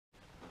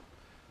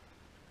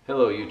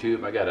Hello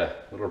YouTube, I got a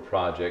little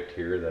project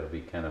here that'll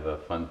be kind of a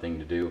fun thing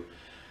to do.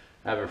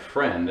 I have a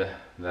friend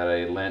that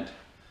I lent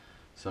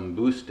some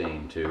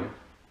boostane to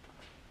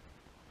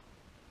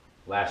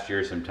last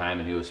year sometime,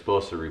 and he was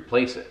supposed to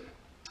replace it.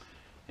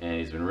 And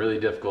he's been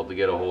really difficult to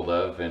get a hold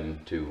of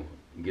and to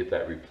get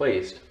that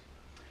replaced.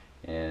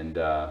 And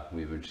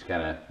we've been just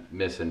kind of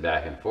missing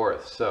back and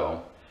forth.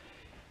 So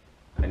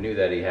I knew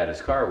that he had his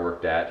car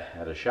worked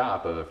at a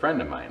shop of a friend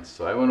of mine.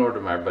 So I went over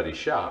to my buddy's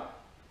shop.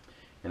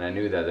 And I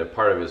knew that a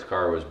part of his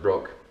car was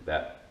broke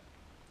that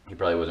he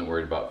probably wasn't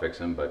worried about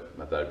fixing, but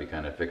I thought it'd be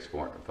kind of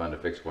fun to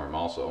fix for him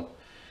also.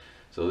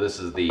 So this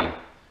is the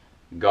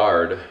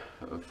guard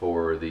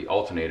for the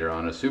alternator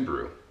on a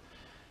Subaru.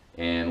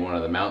 And one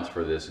of the mounts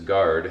for this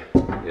guard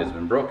has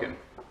been broken.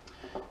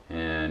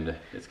 And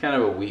it's kind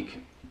of a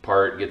weak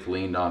part, gets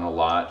leaned on a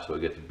lot, so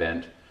it gets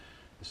bent.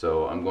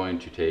 So I'm going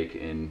to take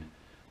and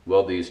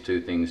weld these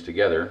two things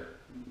together,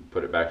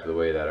 put it back to the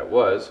way that it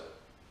was.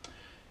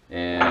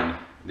 And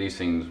these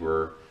things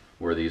were,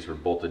 where these were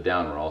bolted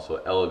down, were also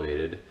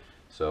elevated.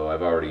 So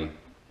I've already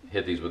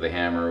hit these with a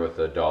hammer with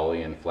a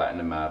dolly and flattened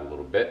them out a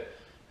little bit.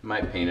 I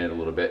might paint it a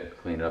little bit,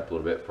 clean it up a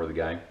little bit for the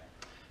guy.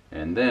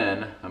 And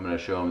then I'm going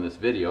to show him this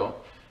video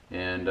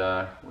and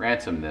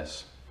ransom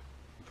this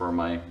for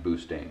my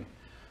boostane.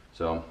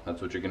 So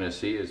that's what you're going to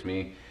see, is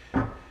me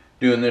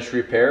doing this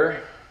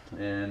repair,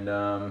 and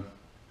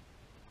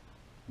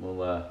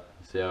we'll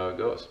see how it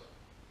goes.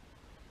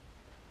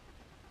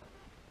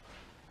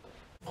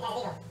 The guy's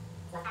legal.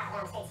 He's not out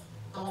on the streets.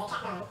 And there's a cat known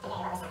compared to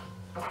what was done.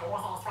 I'm talking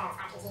USA 12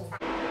 RPGs.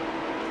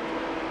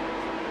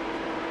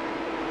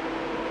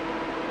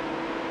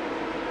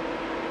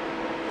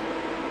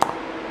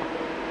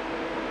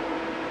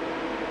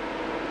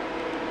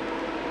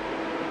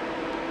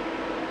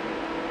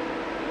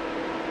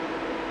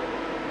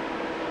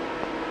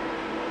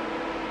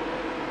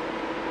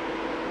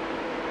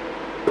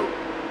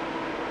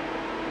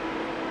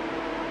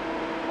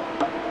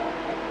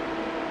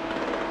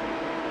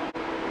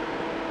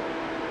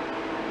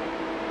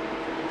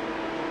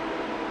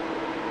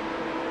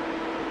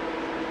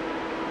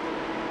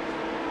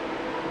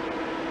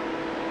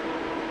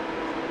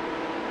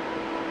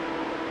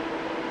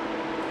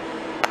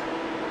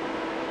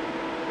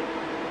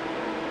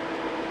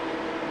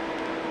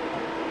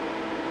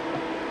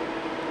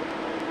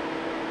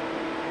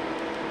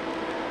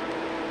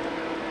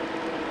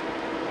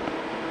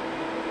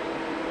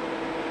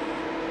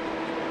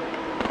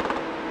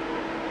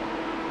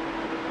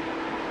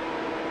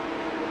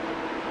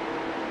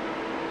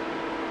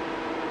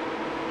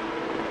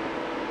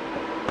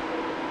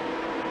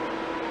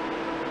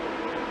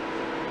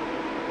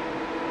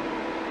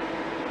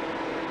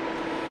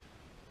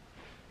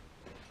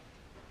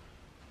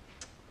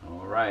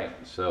 Alright,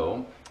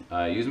 so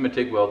I used my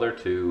TIG welder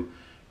to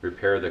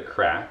repair the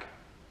crack,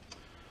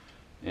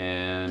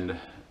 and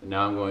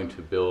now I'm going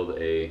to build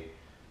a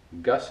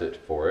gusset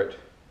for it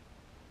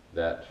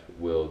that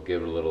will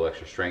give it a little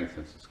extra strength,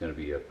 since it's going to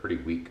be a pretty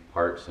weak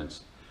part,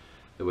 since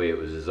the way it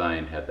was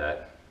designed had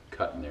that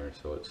cut in there,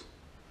 so it's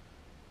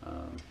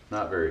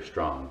not very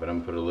strong. But I'm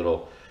going to put a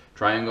little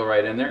triangle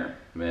right in there,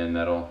 and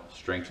that'll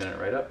strengthen it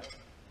right up.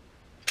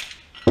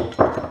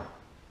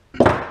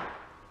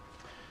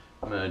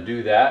 I'm going to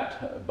do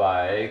that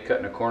by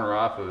cutting a corner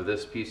off of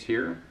this piece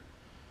here,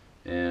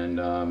 and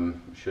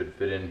should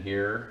fit in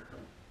here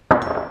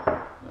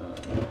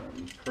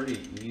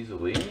pretty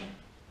easily,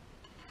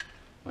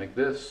 like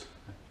this.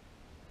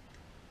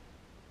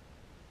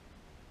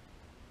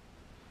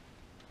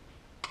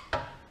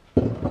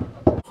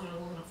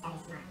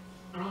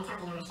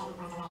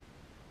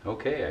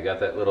 Okay, I got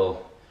that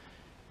little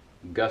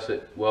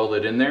gusset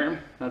welded in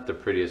there. Not the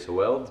prettiest of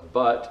welds,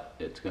 but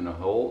it's going to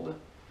hold.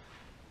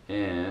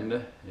 And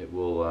it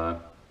will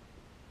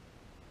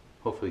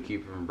hopefully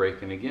keep it from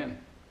breaking again.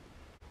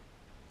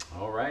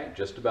 Alright,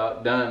 just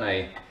about done.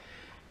 I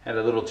had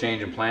a little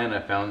change in plan. I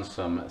found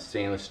some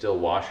stainless steel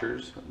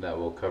washers that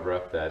will cover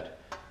up that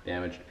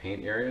damaged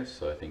paint area,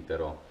 so I think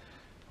that'll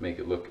make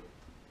it look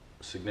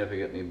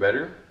significantly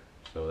better.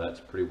 So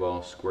that's pretty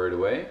well squared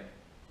away.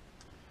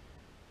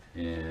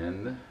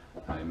 And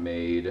I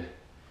made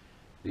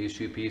these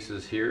two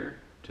pieces here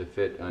to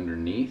fit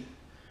underneath,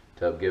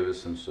 to help give us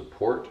some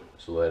support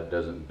so that it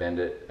doesn't bend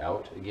it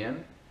out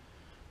again.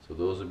 So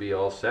those will be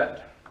all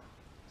set.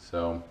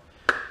 So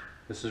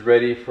this is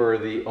ready for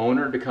the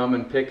owner to come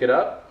and pick it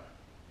up.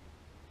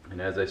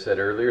 And as I said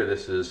earlier,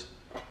 this is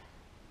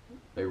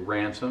a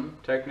ransom,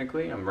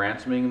 technically. I'm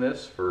ransoming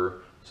this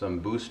for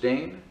some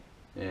boostane,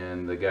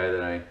 and the guy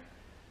that I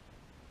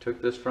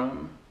took this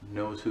from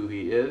knows who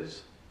he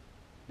is,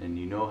 and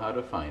you know how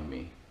to find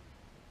me.